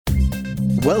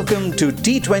Welcome to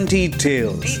T20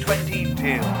 Tales. T20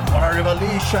 Tales. What a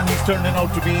revelation is turning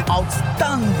out to be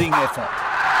outstanding effort.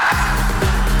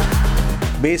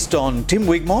 Based on Tim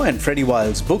Wigmore and Freddie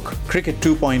Wilde's book, Cricket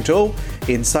 2.0,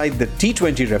 Inside the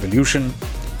T20 Revolution,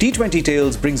 T20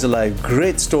 Tales brings alive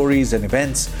great stories and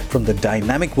events from the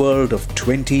dynamic world of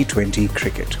 2020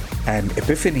 cricket, an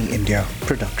Epiphany India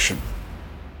production.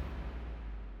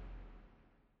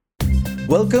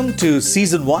 Welcome to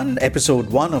Season 1, Episode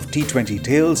 1 of T20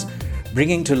 Tales,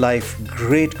 bringing to life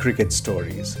great cricket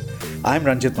stories. I'm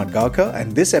Ranjit Madgavkar,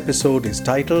 and this episode is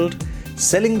titled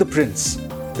Selling the Prince,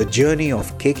 the Journey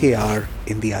of KKR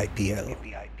in the IPL.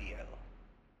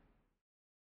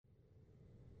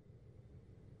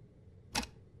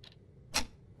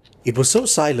 It was so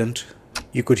silent,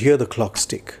 you could hear the clocks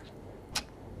tick.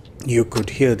 You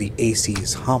could hear the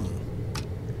ACs hum.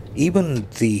 Even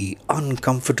the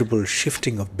uncomfortable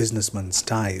shifting of businessmen's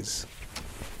ties.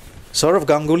 Saurav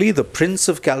Ganguly, the Prince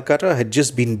of Calcutta, had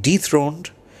just been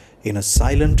dethroned in a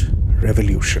silent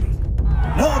revolution.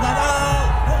 No,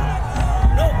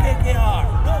 Dada! No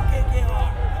KKR! No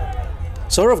KKR!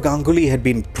 Saurav Ganguly had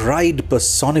been pride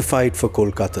personified for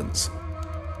Kolkatans,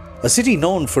 a city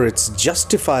known for its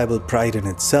justifiable pride in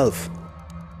itself.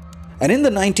 And in the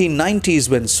 1990s,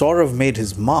 when Saurav made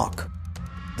his mark,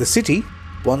 the city,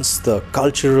 once the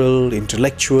cultural,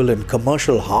 intellectual and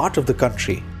commercial heart of the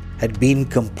country, had been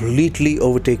completely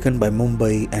overtaken by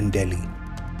Mumbai and Delhi.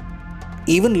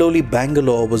 Even lowly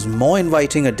Bangalore was more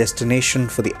inviting a destination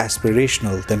for the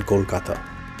aspirational than Kolkata.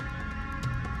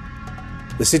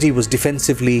 The city was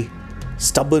defensively,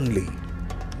 stubbornly,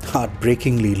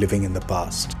 heartbreakingly living in the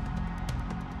past.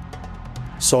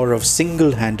 Saurav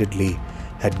single-handedly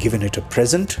had given it a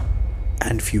present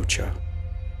and future.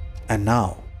 And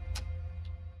now,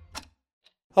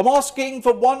 I'm asking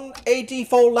for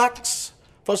 184 lakhs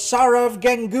for Saurav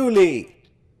Ganguly.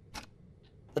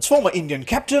 That's former Indian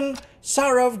captain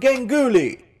Saurav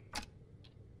Ganguly.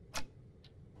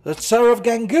 That's Saurav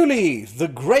Ganguly, the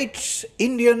great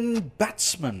Indian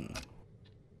batsman.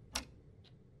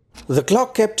 The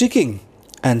clock kept ticking,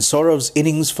 and Saurav's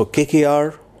innings for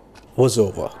KKR was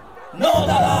over. No,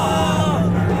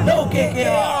 Dada! No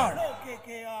KKR!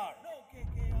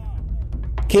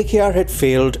 KKR had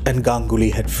failed and Ganguly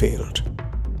had failed.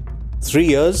 3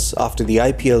 years after the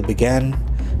IPL began,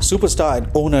 superstar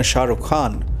and owner Shah Rukh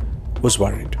Khan was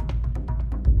worried.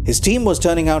 His team was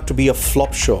turning out to be a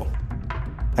flop show,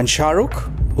 and Shah Rukh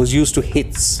was used to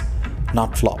hits,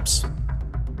 not flops.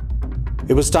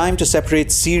 It was time to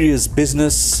separate serious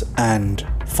business and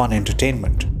fun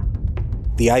entertainment.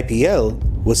 The IPL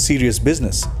was serious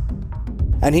business,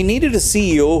 and he needed a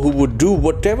CEO who would do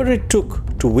whatever it took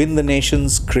to win the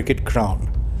nation's cricket crown,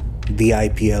 the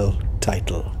IPL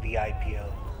title.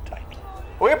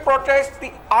 We protest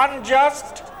the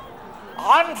unjust,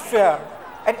 unfair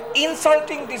and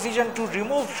insulting decision to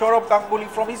remove Saurav Ganguly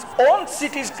from his own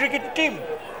city's cricket team.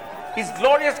 His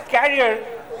glorious career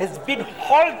has been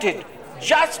halted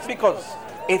just because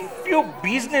a few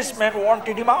businessmen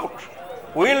wanted him out.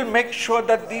 We'll make sure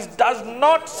that this does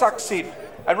not succeed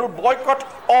and will boycott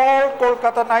all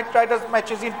Kolkata Knight Riders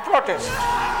matches in protest.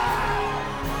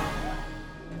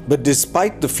 But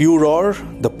despite the furor,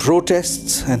 the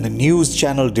protests and the news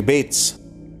channel debates,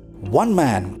 one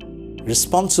man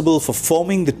responsible for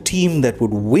forming the team that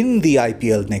would win the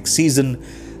IPL next season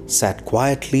sat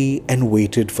quietly and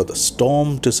waited for the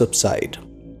storm to subside.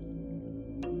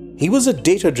 He was a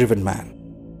data-driven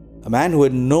man, a man who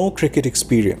had no cricket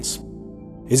experience.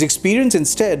 His experience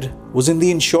instead was in the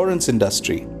insurance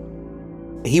industry.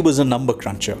 He was a number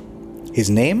cruncher. His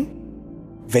name?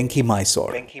 Venki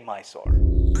Mysore.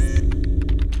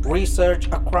 Research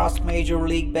across Major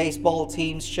League Baseball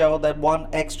teams show that one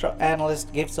extra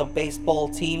analyst gives a baseball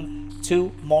team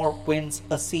 2 more wins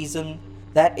a season.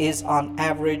 That is on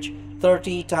average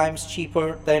 30 times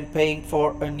cheaper than paying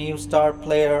for a new star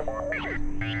player.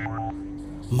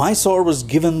 Mysore was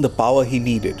given the power he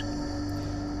needed.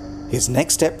 His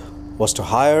next step was to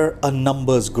hire a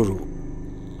numbers guru,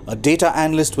 a data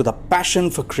analyst with a passion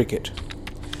for cricket.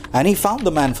 And he found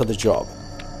the man for the job,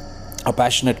 a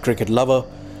passionate cricket lover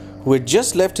who had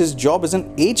just left his job as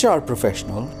an HR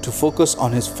professional to focus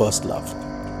on his first love,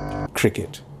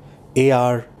 cricket,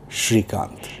 A.R.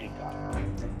 Srikanth.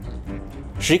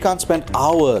 Srikanth spent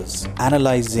hours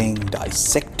analyzing,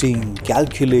 dissecting,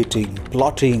 calculating,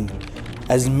 plotting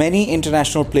as many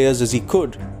international players as he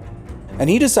could, and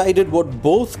he decided what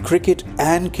both cricket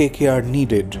and KKR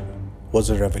needed was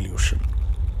a revolution.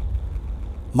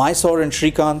 Mysore and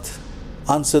Srikanth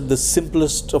answered the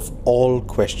simplest of all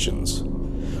questions.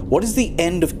 What is the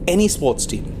end of any sports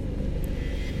team?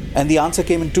 And the answer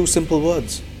came in two simple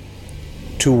words: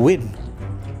 to win.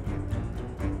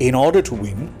 In order to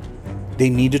win, they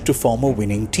needed to form a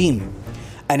winning team.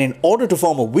 And in order to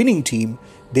form a winning team,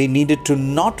 they needed to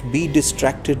not be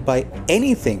distracted by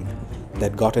anything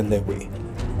that got in their way.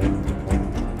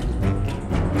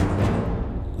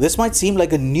 This might seem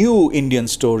like a new Indian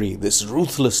story, this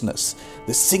ruthlessness,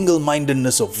 this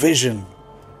single-mindedness of vision,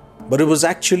 but it was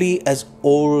actually as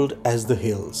old as the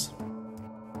hills.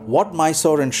 What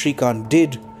Mysore and Shrikant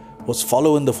did was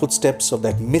follow in the footsteps of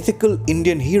that mythical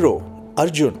Indian hero,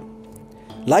 Arjun.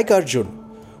 Like Arjun,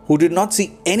 who did not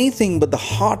see anything but the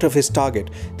heart of his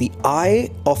target, the eye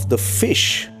of the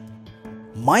fish,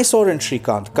 Mysore and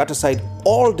Shrikant cut aside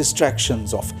all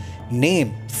distractions of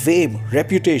name, fame,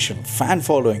 reputation, fan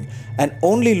following, and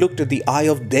only looked at the eye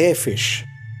of their fish,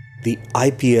 the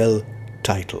IPL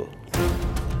title.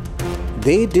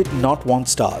 They did not want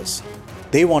stars.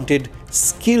 They wanted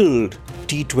skilled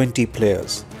T20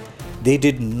 players. They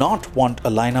did not want a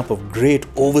lineup of great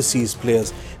overseas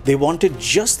players. They wanted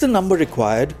just the number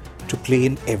required to play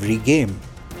in every game.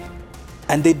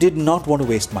 And they did not want to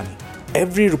waste money.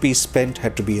 Every rupee spent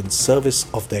had to be in service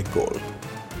of their goal.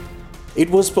 It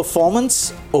was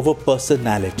performance over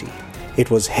personality.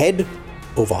 It was head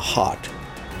over heart.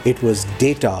 It was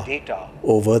data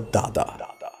over dada.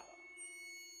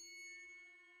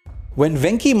 When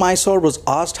Venki Mysore was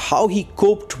asked how he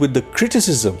coped with the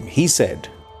criticism, he said,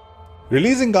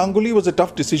 Releasing Ganguly was a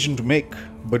tough decision to make,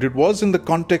 but it was in the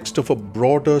context of a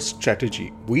broader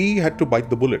strategy. We had to bite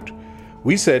the bullet.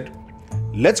 We said,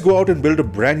 let's go out and build a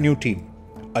brand new team.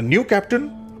 A new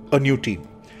captain, a new team.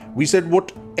 We said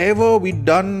whatever we'd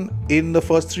done in the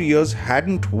first 3 years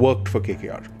hadn't worked for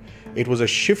KKR. It was a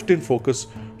shift in focus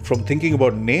from thinking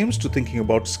about names to thinking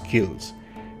about skills,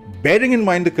 bearing in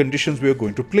mind the conditions we were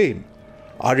going to play in.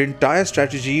 Our entire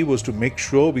strategy was to make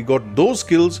sure we got those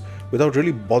skills without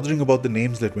really bothering about the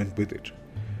names that went with it.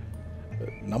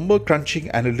 Number crunching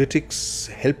analytics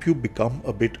help you become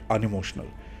a bit unemotional.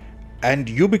 And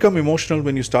you become emotional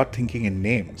when you start thinking in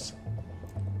names.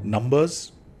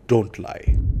 Numbers don't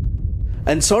lie.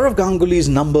 And Sourav Ganguly's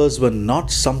numbers were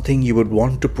not something you would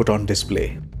want to put on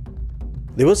display.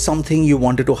 They were something you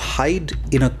wanted to hide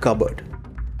in a cupboard.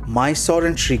 Mysore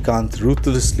and Shrikant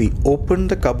ruthlessly opened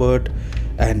the cupboard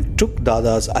and took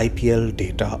Dada's IPL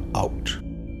data out.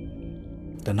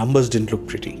 The numbers didn't look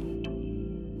pretty.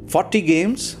 40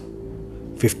 games,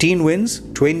 15 wins,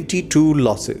 22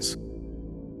 losses.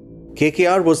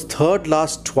 KKR was third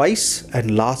last twice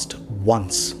and last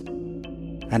once.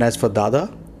 And as for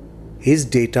Dada, his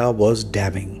data was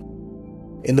damning.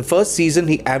 In the first season,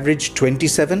 he averaged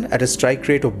 27 at a strike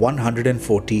rate of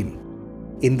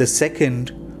 114. In the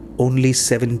second, only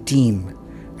 17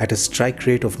 at a strike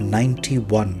rate of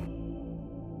 91.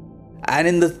 And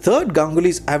in the third,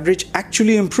 Ganguly's average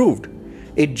actually improved.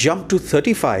 It jumped to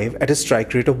 35 at a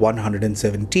strike rate of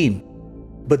 117.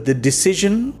 But the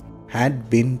decision had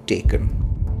been taken.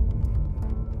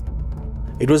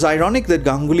 It was ironic that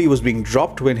Ganguly was being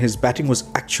dropped when his batting was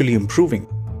actually improving.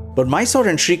 But Mysore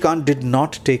and Shrikant did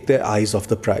not take their eyes off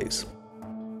the prize.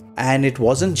 And it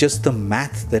wasn't just the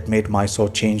math that made Mysore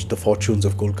change the fortunes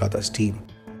of Kolkata's team.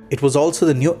 It was also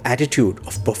the new attitude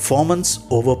of performance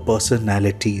over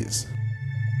personalities.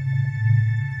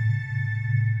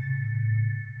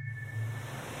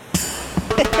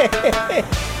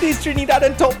 This Trinidad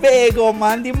and Tobago,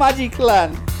 man, the Magic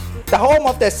Land. The home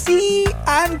of the sea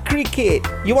and cricket.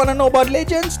 You want to know about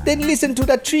legends? Then listen to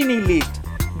the Trini list.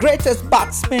 Greatest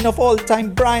batsman of all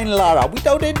time, Brian Lara,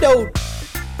 without a doubt.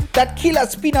 That killer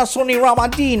spinner, Sonny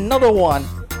Ramadeen, another one.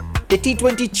 The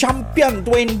T20 champion,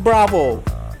 Dwayne Bravo.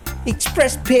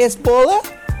 Express pace bowler,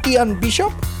 Ian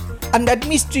Bishop. And that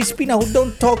mystery spinner who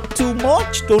don't talk too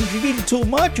much, don't reveal too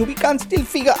much, who we can still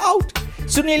figure out.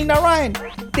 Sunil Narayan.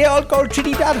 They all call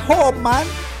Trinidad home, man.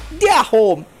 Their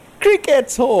home.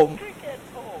 Cricket's home.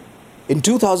 In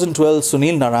 2012,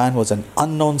 Sunil Narayan was an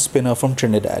unknown spinner from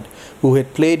Trinidad who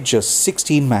had played just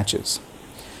 16 matches.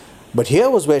 But here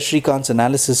was where Shrikant's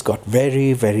analysis got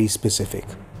very, very specific.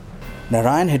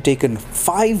 Narayan had taken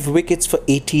 5 wickets for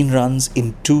 18 runs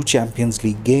in 2 Champions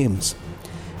League games.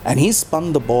 And he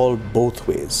spun the ball both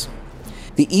ways.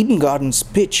 The Eden Gardens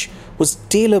pitch was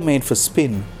tailor-made for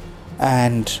spin,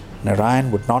 and Narayan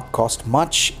would not cost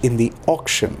much in the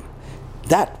auction.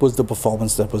 That was the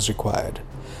performance that was required.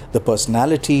 The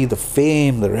personality, the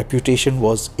fame, the reputation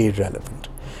was irrelevant.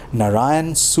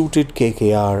 Narayan suited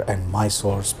KKR and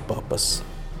Mysore's purpose.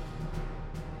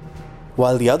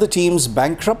 While the other teams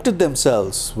bankrupted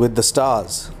themselves with the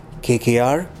stars,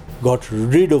 KKR got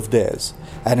rid of theirs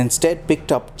and instead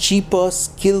picked up cheaper,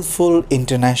 skillful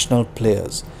international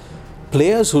players.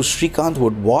 Players who Srikanth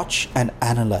would watch and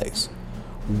analyze.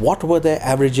 What were their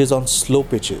averages on slow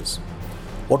pitches?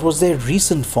 What was their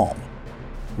recent form?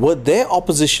 Were their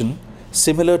opposition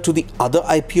similar to the other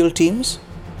IPL teams?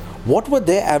 What were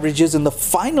their averages in the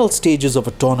final stages of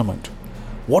a tournament?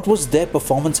 What was their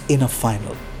performance in a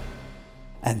final?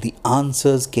 And the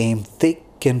answers came thick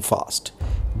and fast.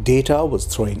 Data was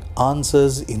throwing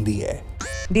answers in the air.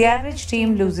 The average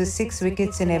team loses 6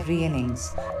 wickets in every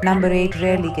innings. Number 8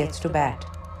 rarely gets to bat.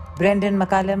 Brendan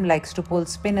McCullum likes to pull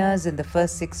spinners in the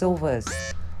first 6 overs.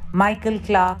 Michael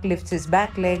Clarke lifts his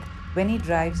back leg when he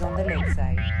drives on the leg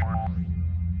side.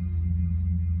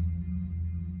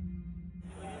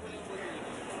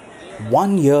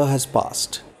 One year has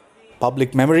passed.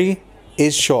 Public memory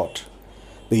is short.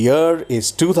 The year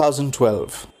is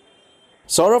 2012.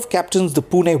 Saurav captains the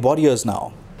Pune Warriors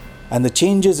now, and the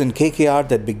changes in KKR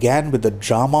that began with the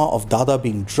drama of Dada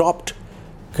being dropped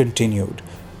continued.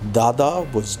 Dada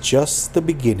was just the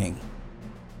beginning.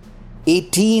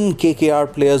 18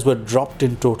 KKR players were dropped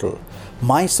in total.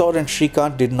 Mysore and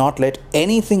Srikanth did not let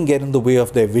anything get in the way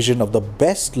of their vision of the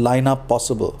best lineup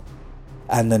possible.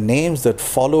 And the names that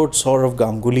followed Saurav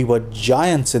Ganguly were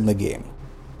giants in the game.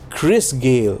 Chris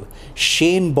Gale,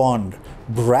 Shane Bond,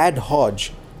 Brad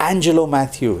Hodge, Angelo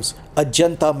Matthews,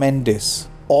 Ajanta Mendis,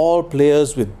 all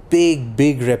players with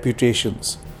big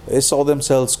reputations. They saw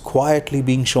themselves quietly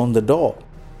being shown the door.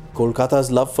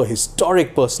 Kolkata's love for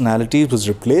historic personalities was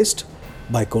replaced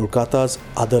by Kolkata's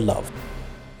other love,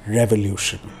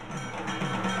 revolution.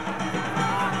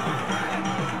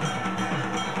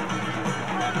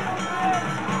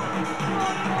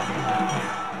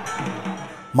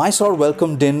 Mysore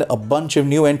welcomed in a bunch of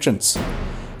new entrants.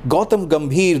 Gautam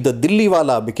Gambhir, the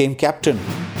Dilliwala, became captain.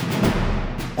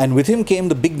 And with him came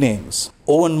the big names,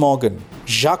 Owen Morgan,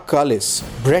 Jacques Kallis,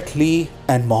 Brett Lee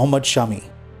and Mohammad Shami.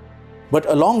 But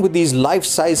along with these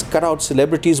life-size cutout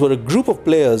celebrities were a group of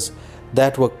players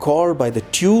that were called by the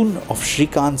tune of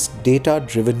Srikanth's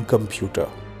data-driven computer.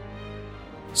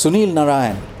 Sunil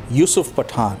Narayan, Yusuf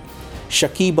Pathan,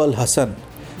 Shakib Al Hassan,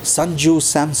 Sanju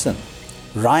Samson,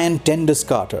 Ryan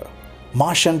Tenduscarter,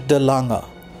 Marchant de Lange,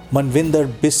 Manvinder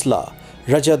Bisla,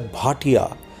 Rajat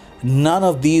Bhatia. None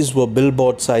of these were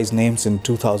billboard-sized names in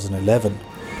 2011.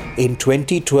 In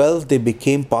 2012, they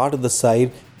became part of the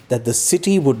side that the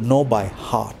city would know by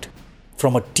heart.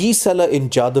 From a tea seller in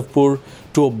Jadavpur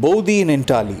to a Bodhi in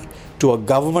Intali to a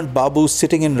government babu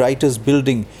sitting in writer's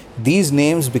building, these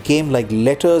names became like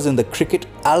letters in the cricket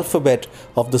alphabet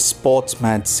of the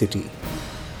sports-mad city.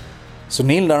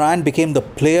 Sunil Narayan became the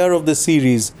player of the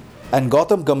series and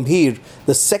Gautam Gambhir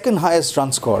the second highest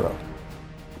run scorer.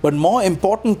 But more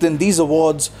important than these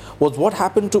awards was what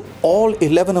happened to all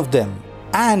 11 of them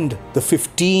and the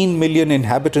 15 million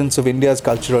inhabitants of India's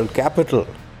cultural capital.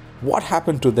 What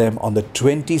happened to them on the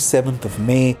 27th of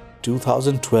May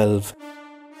 2012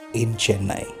 in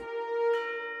Chennai?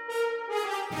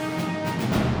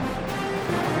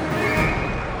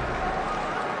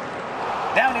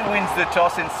 Downey wins the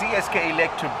toss and CSK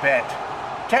elect to bat.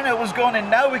 10 overs gone and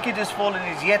no wicket has fallen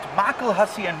as yet. Michael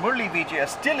Hussey and Murli Vijay are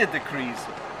still at the crease.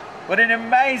 But an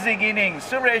amazing innings.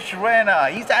 Suresh Raina,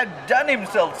 he's outdone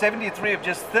himself, 73 of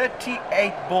just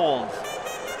 38 balls.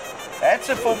 That's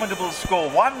a formidable score,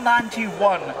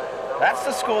 191. That's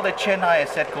the score that Chennai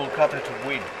has set Kolkata to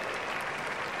win.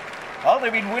 Well,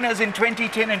 they've been winners in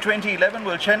 2010 and 2011.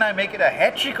 Will Chennai make it a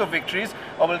hat-trick of victories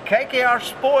or will KKR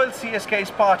spoil CSK's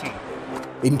party?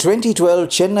 In 2012,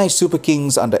 Chennai Super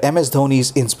Kings under MS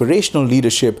Dhoni's inspirational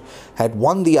leadership had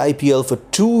won the IPL for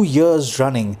 2 years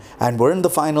running and were in the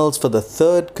finals for the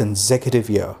third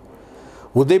consecutive year.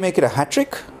 Would they make it a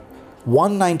hat-trick?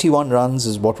 191 runs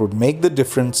is what would make the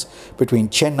difference between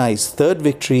Chennai's third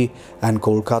victory and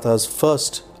Kolkata's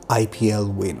first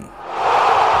IPL win.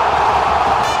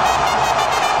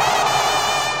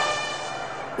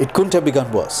 It couldn't have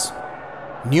begun worse.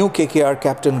 New KKR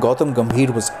captain Gautam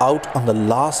Gambhir was out on the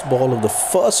last ball of the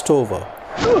first over.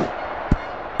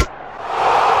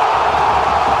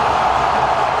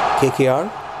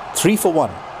 KKR 3 for 1,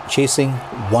 chasing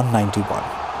 191.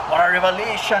 What a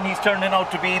revelation he's turning out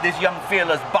to be, this young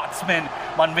fearless batsman,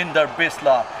 Manvinder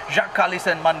Bisla. Jacques Kallis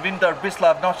and Manvinder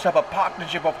Bisla have notched up a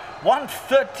partnership of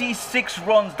 136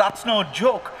 runs. That's no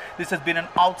joke. This has been an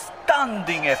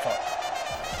outstanding effort.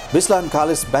 Bisla and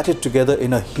Kallis batted together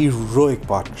in a heroic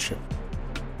partnership.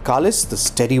 Kallis, the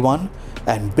steady one,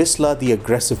 and Bisla, the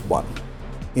aggressive one.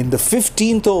 In the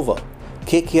 15th over,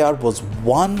 KKR was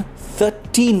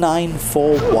 139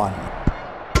 for 1.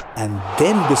 And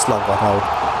then Bisla got out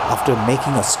after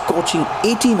making a scorching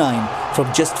 89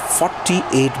 from just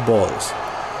 48 balls.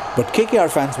 But KKR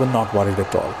fans were not worried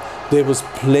at all. there was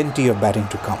plenty of batting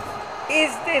to come.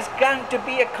 Is this going to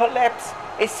be a collapse?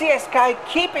 Is CSK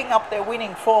keeping up their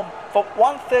winning form? For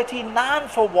 139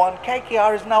 for 1,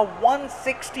 KKR is now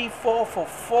 164 for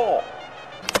 4.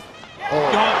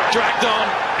 Gone, dragged on,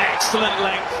 excellent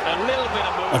length, a little bit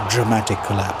of movement. A dramatic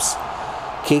collapse.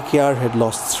 KKR had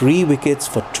lost 3 wickets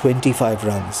for 25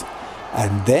 runs.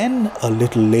 And then, a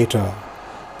little later,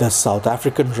 the South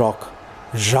African rock,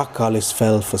 Jacques Kallis,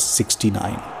 fell for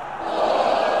 69.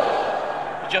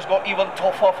 Just got even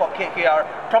tougher for KKR.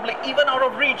 Probably even out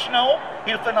of reach now.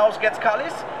 Hilfenhaus gets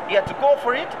Kallis. He had to go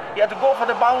for it. He had to go for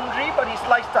the boundary, but he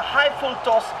sliced a high full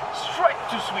toss straight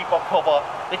to sweeper cover.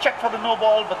 They checked for the no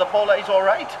ball, but the bowler is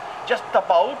alright. Just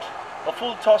about. A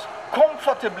full toss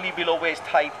comfortably below waist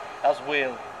height as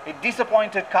well. A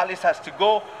disappointed Kallis has to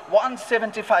go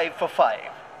 175 for 5.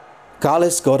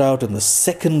 Kallis got out in the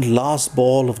second last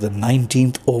ball of the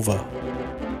 19th over.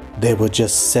 There were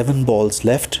just 7 balls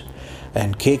left,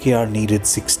 and KKR needed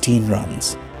 16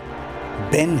 runs.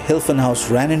 Ben Hilfenhaus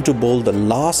ran in to bowl the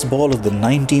last ball of the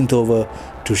 19th over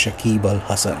to Shakib Al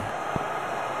Hasan.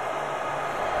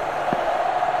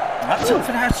 That's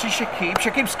Hilfenhaus to Shakib.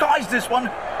 Shakib skies this one,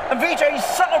 and Vijay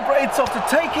celebrates after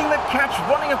taking the catch,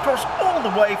 running across all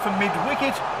the way from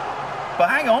mid-wicket. But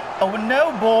hang on, a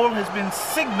no ball has been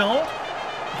signalled.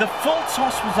 The full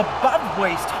toss was above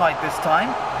waist height this time,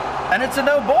 and it's a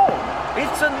no ball.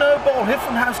 It's a no ball.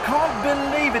 Hilfenhaus can't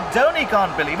believe it. Dhoni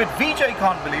can't believe it. Vijay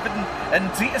can't believe it.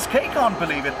 And CSK can't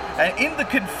believe it. And in the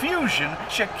confusion,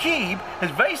 Shakib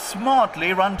has very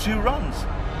smartly run 2 runs.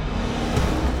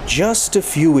 Just a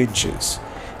few inches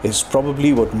is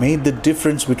probably what made the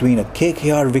difference between a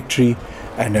KKR victory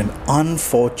and an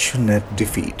unfortunate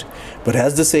defeat. But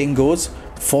as the saying goes,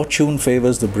 fortune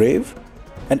favors the brave.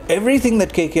 And everything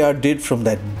that KKR did, from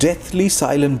that deathly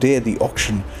silent day at the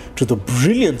auction to the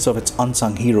brilliance of its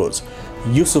unsung heroes,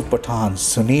 Yusuf Pathan,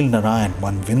 Sunil Narayan,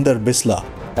 Manvinder Bisla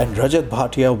and Rajat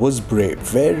Bhatia, was brave,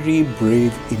 very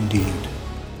brave indeed.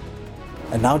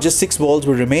 And now just 6 balls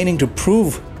were remaining to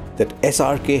prove that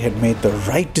SRK had made the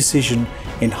right decision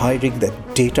in hiring that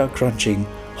data-crunching,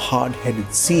 hard-headed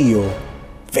CEO,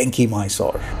 Venki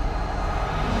Mysore.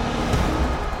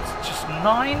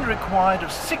 9 required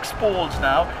of 6 balls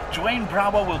now. Dwayne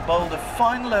Bravo will bowl the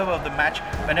final over of the match.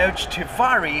 Manoj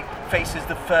Tiwari faces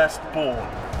the first ball.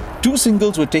 2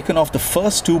 singles were taken off the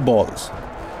first 2 balls.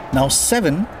 Now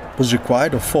 7 was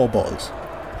required of 4 balls.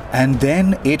 And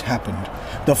then it happened.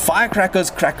 The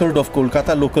firecrackers crackled off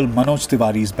Kolkata local Manoj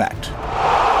Tiwari's bat.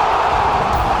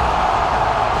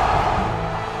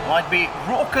 Might be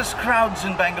raucous crowds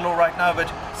in Bangalore right now,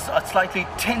 but a slightly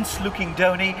tense-looking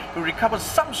Dhoni who recovers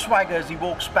some swagger as he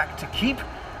walks back to keep.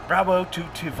 Bravo to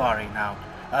Tiwari now.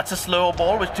 That's a slower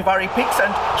ball which Tiwari picks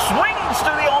and swings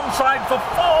to the onside for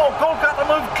 4. Kolkata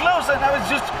move closer. Now it's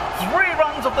just 3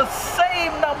 runs of the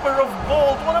same number of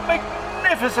balls. What a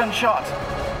magnificent shot.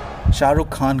 Shah Rukh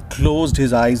Khan closed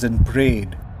his eyes and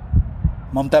prayed.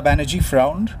 Mamta Banerjee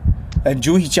frowned, and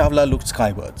Juhi Chawla looked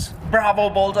skywards. Bravo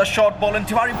bowls a short ball and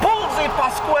Tiwari pulls it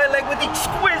past square leg with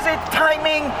exquisite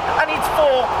timing, and it's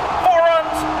 4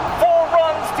 runs.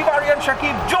 Tiwari and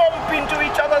Shakib jump into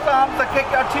each other's arms. The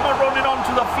KKR team are running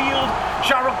onto the field.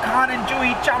 Shah Rukh Khan and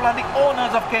Juhi Chawla, the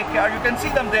owners of KKR, you can see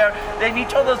them there. They're in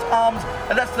each other's arms,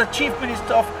 and that's the Chief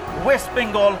Minister of West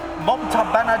Bengal, Mamta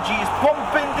Banerjee, is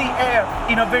pumping the air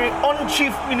in a very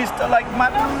un-Chief Minister-like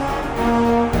manner.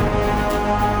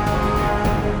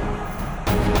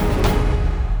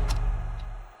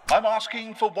 I'm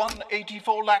asking for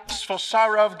 184 lakhs for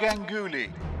Sourav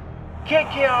Ganguly.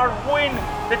 KKR win.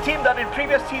 The team that in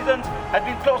previous seasons had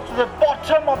been close to the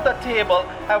bottom of the table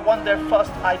have won their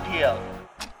first IPL.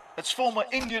 It's former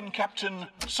Indian captain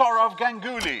Sourav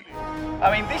Ganguly.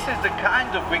 I mean, this is the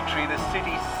kind of victory the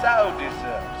city so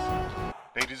deserves.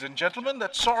 Ladies and gentlemen,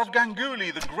 that's Sourav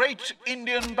Ganguly, the great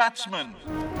Indian batsman.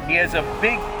 He has a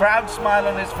big, proud smile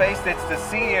on his face. That's the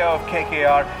CEO of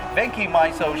KKR. Venki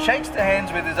Mysore shakes the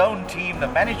hands with his own team, the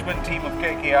management team of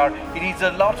KKR. He needs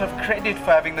a lot of credit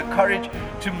for having the courage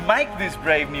to make this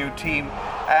brave new team.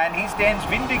 And he stands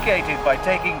vindicated by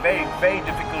taking very, very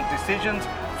difficult decisions.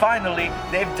 Finally,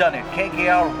 they've done it.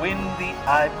 KKR win the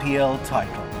IPL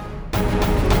title.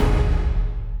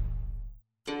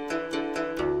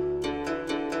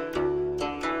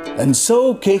 And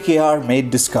so KKR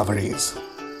made discoveries.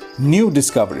 New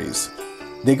discoveries.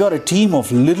 They got a team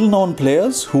of little-known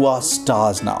players who are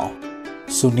stars now.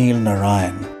 Sunil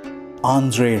Narayan,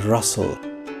 Andre Russell,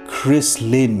 Chris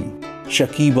Lynn,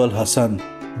 Shakib Al Hasan.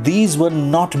 These were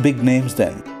not big names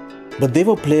then, but they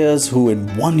were players who in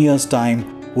 1 year's time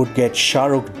would get Shah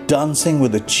Rukh dancing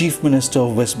with the Chief Minister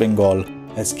of West Bengal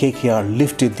as KKR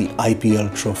lifted the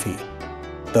IPL trophy.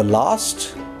 The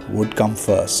last would come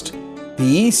first. The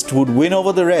East would win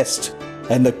over the rest,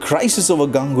 and the crisis over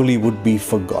Ganguly would be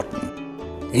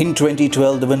forgotten. In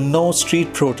 2012, there were no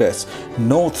street protests,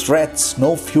 no threats,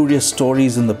 no furious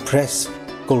stories in the press.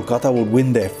 Kolkata would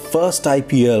win their first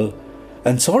IPL,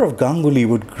 and Sourav Ganguly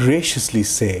would graciously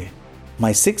say,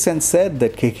 "My sixth sense said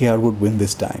that KKR would win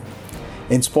this time."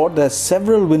 In sport, there are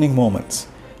several winning moments.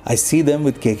 I see them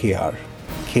with KKR.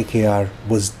 KKR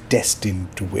was destined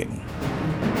to win.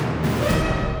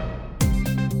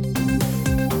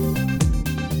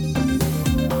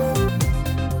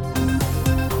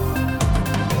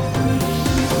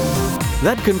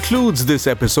 That concludes this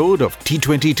episode of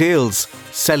T20 Tales,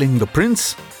 Selling the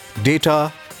Prince,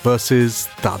 Data versus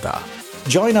Dada.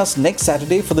 Join us next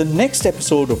Saturday for the next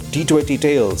episode of T20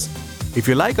 Tales. If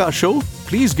you like our show,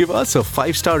 please give us a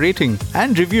 5-star rating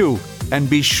and review, and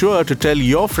be sure to tell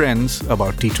your friends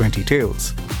about T20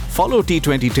 Tales. Follow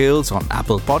T20 Tales on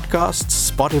Apple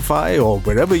Podcasts, Spotify, or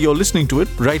wherever you're listening to it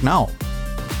right now.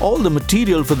 All the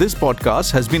material for this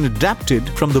podcast has been adapted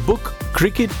from the book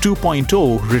Cricket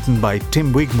 2.0, written by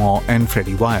Tim Wigmore and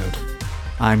Freddie Wild.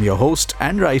 I'm your host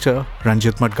and writer,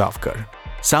 Ranjit Madgavkar.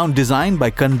 Sound design by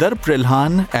Kandarp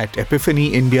Relhan at Epiphany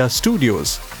India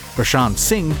Studios. Prashant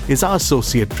Singh is our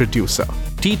associate producer.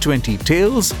 T20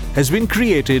 Tales has been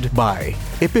created by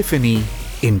Epiphany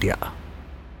India.